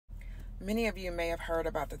Many of you may have heard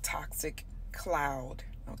about the toxic cloud,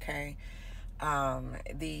 okay?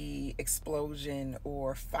 The explosion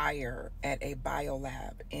or fire at a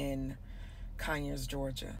biolab in Conyers,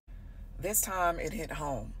 Georgia. This time it hit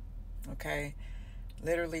home, okay?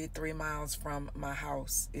 Literally 3 miles from my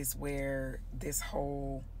house is where this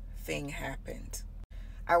whole thing happened.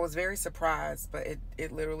 I was very surprised, but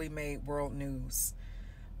it literally made world news.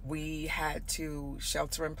 We had to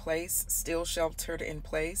shelter in place, still sheltered in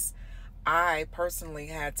place. I personally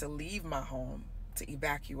had to leave my home to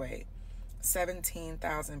evacuate.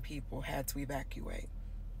 17,000 people had to evacuate.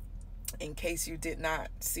 In case you did not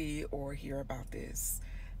see or hear about this,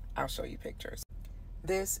 I'll show you pictures.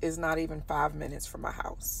 This is not even 5 minutes from my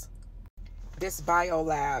house. This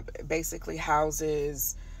biolab basically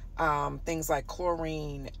houses things like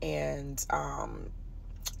chlorine and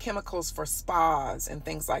chemicals for spas and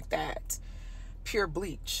things like that. Pure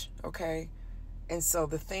bleach, okay? And so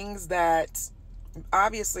the things that,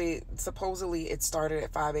 obviously, supposedly it started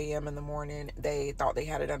at 5 a.m. in the morning. They thought they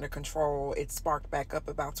had it under control. It sparked back up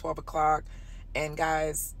about 12 o'clock. And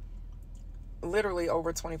guys, literally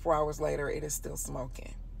over 24 hours later, it is still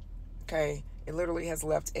smoking, okay? It literally has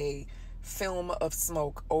left a film of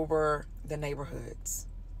smoke over the neighborhoods.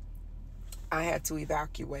 I had to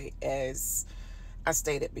evacuate, as I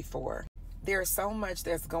stated before. There's so much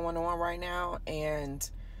that's going on right now, and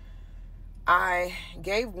I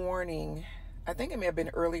gave warning, I think it may have been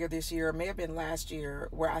earlier this year, it may have been last year,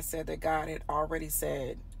 where I said that God had already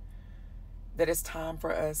said that it's time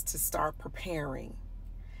for us to start preparing.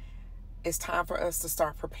 It's time for us to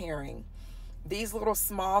start preparing. These little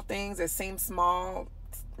small things that seem small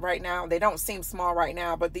right now, they don't seem small right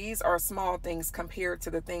now, but these are small things compared to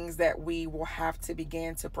the things that we will have to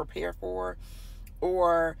begin to prepare for,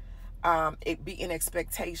 or it be an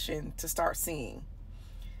expectation to start seeing.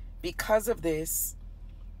 Because of this,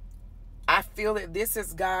 I feel that this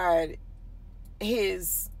is God,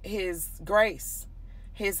 his grace,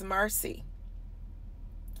 his mercy,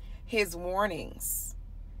 his warnings,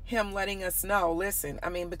 him letting us know, listen, I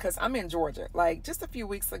mean, because I'm in Georgia. Like just a few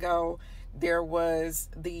weeks ago, there was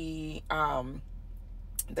the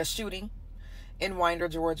shooting in Winder,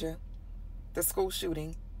 Georgia, the school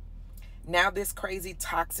shooting. Now this crazy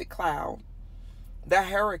toxic cloud, the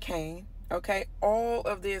hurricane, okay, all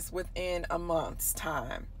of this within a month's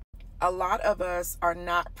time. A lot of us are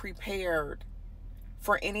not prepared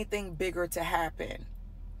for anything bigger to happen.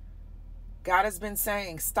 God has been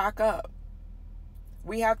saying, stock up.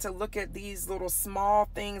 We have to look at these little small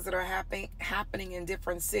things that are happening in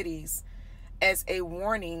different cities as a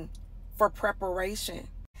warning for preparation.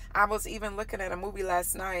 I was even looking at a movie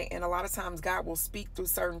last night, and a lot of times God will speak through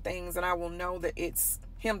certain things, and I will know that it's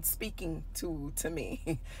him speaking to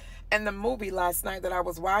me. And the movie last night that I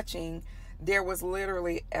was watching, there was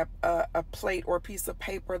literally a plate or a piece of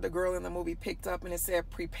paper the girl in the movie picked up, and it said,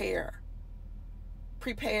 prepare.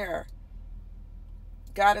 Prepare.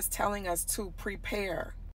 God is telling us to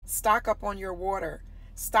prepare. Stock up on your water.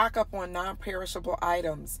 Stock up on non-perishable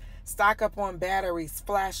items. Stock up on batteries,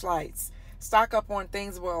 flashlights. Stock up on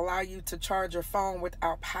things that will allow you to charge your phone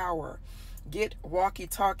without power. Get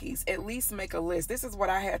walkie-talkies. At least make a list. This is what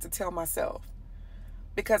I had to tell myself,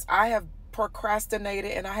 because I have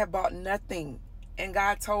procrastinated and I have bought nothing. And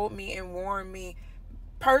God told me and warned me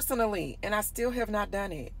personally, and I still have not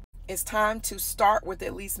done it. It's time to start with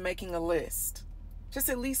at least making a list. Just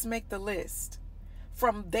at least make the list.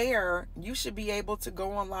 From there, you should be able to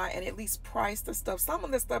go online and at least price the stuff. Some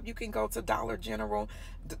of the stuff you can go to Dollar General,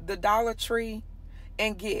 the Dollar Tree,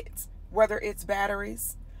 and get. Whether it's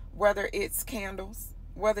batteries, whether it's candles,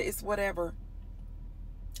 whether it's whatever.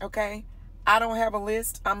 Okay? I don't have a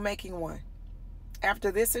list. I'm making one. After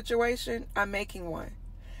this situation, I'm making one.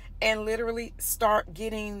 And literally start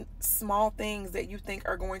getting small things that you think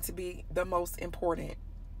are going to be the most important,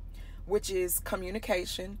 which is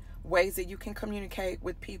communication, ways that you can communicate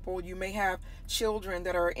with people. You may have children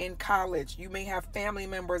that are in college. You may have family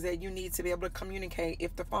members that you need to be able to communicate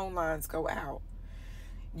if the phone lines go out.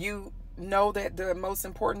 You know that the most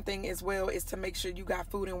important thing as well is to make sure you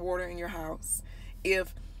got food and water in your house.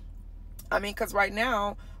 Because right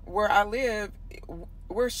now where I live,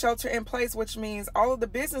 we're shelter in place, which means all of the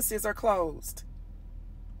businesses are closed.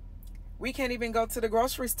 We can't even go to the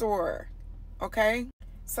grocery store. Okay?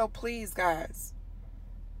 So please, guys,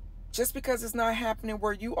 just because it's not happening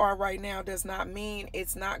where you are right now does not mean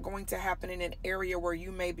it's not going to happen in an area where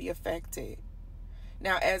you may be affected.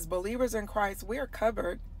 Now, as believers in Christ, we are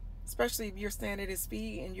covered, especially if you're standing at his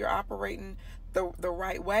feet and you're operating the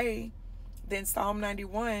right way. Then Psalm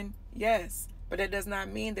 91, yes, But it does not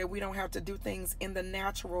mean that we don't have to do things in the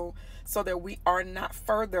natural so that we are not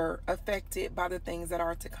further affected by the things that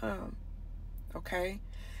are to come. Okay?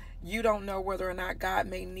 You don't know whether or not God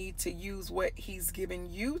may need to use what he's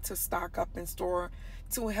given you to stock up and store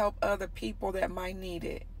to help other people that might need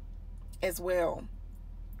it as well.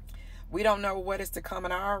 We don't know what is to come,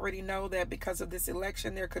 and I already know that because of this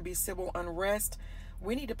election, there could be civil unrest.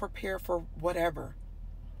 We need to prepare for whatever.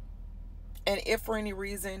 And if for any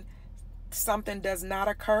reason something does not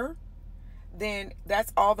occur, then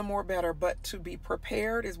that's all the more better. But to be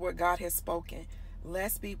prepared is what God has spoken.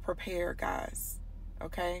 Let's be prepared, guys.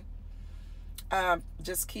 Okay?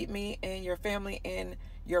 Just keep me and your family in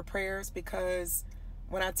your prayers, because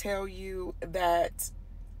when I tell you that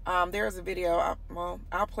there's a video,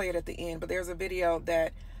 I'll play it at the end, but there's a video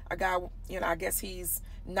that a guy, I guess he's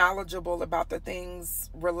knowledgeable about the things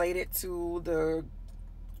related to the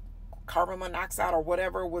carbon monoxide or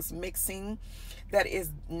whatever was mixing that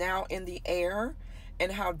is now in the air,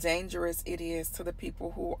 and how dangerous it is to the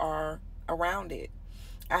people who are around it.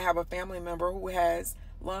 I have a family member who has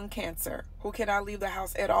lung cancer, who cannot leave the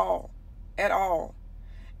house at all.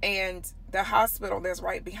 And the hospital that's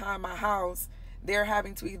right behind my house, they're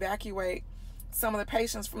having to evacuate some of the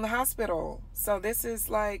patients from the hospital. So this is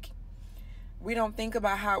like, we don't think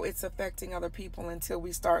about how it's affecting other people until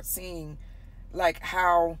we start seeing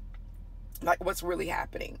what's really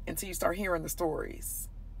happening, until you start hearing the stories.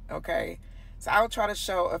 Okay? So I will try to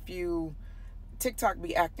show a few. TikTok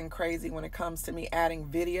be acting crazy when it comes to me adding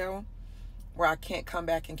video where I can't come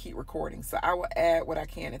back and keep recording. So I will add what I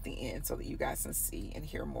can at the end so that you guys can see and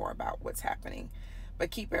hear more about what's happening. But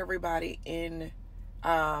keep everybody in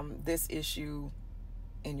this issue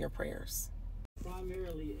in your prayers.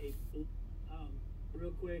 Primarily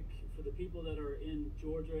real quick, for the people that are in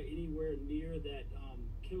Georgia, anywhere near that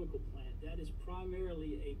chemical plant, that is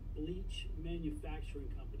primarily a bleach manufacturing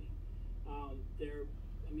company.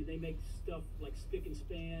 They make stuff like spick and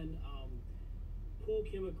span, pool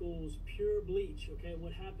chemicals, pure bleach. Okay,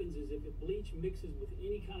 what happens is if a bleach mixes with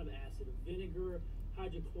any kind of acid, vinegar,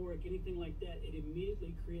 hydrochloric, anything like that, it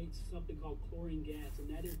immediately creates something called chlorine gas, and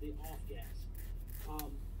that is the off gas.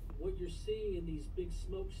 What you're seeing in these big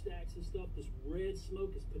smokestacks and stuff, this red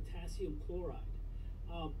smoke, is potassium chloride.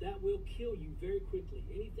 That will kill you very quickly.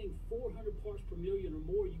 Anything 400 parts per million or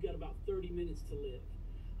more, you got about 30 minutes to live.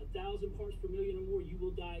 1,000 parts per million or more, you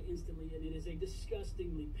will die instantly, and it is a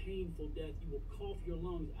disgustingly painful death. You will cough your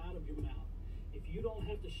lungs out of your mouth. If you don't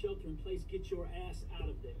have to shelter in place, get your ass out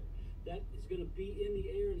of there. That is going to be in the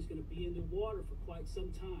air, and it's going to be in the water for quite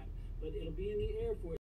some time, but it'll be in the air for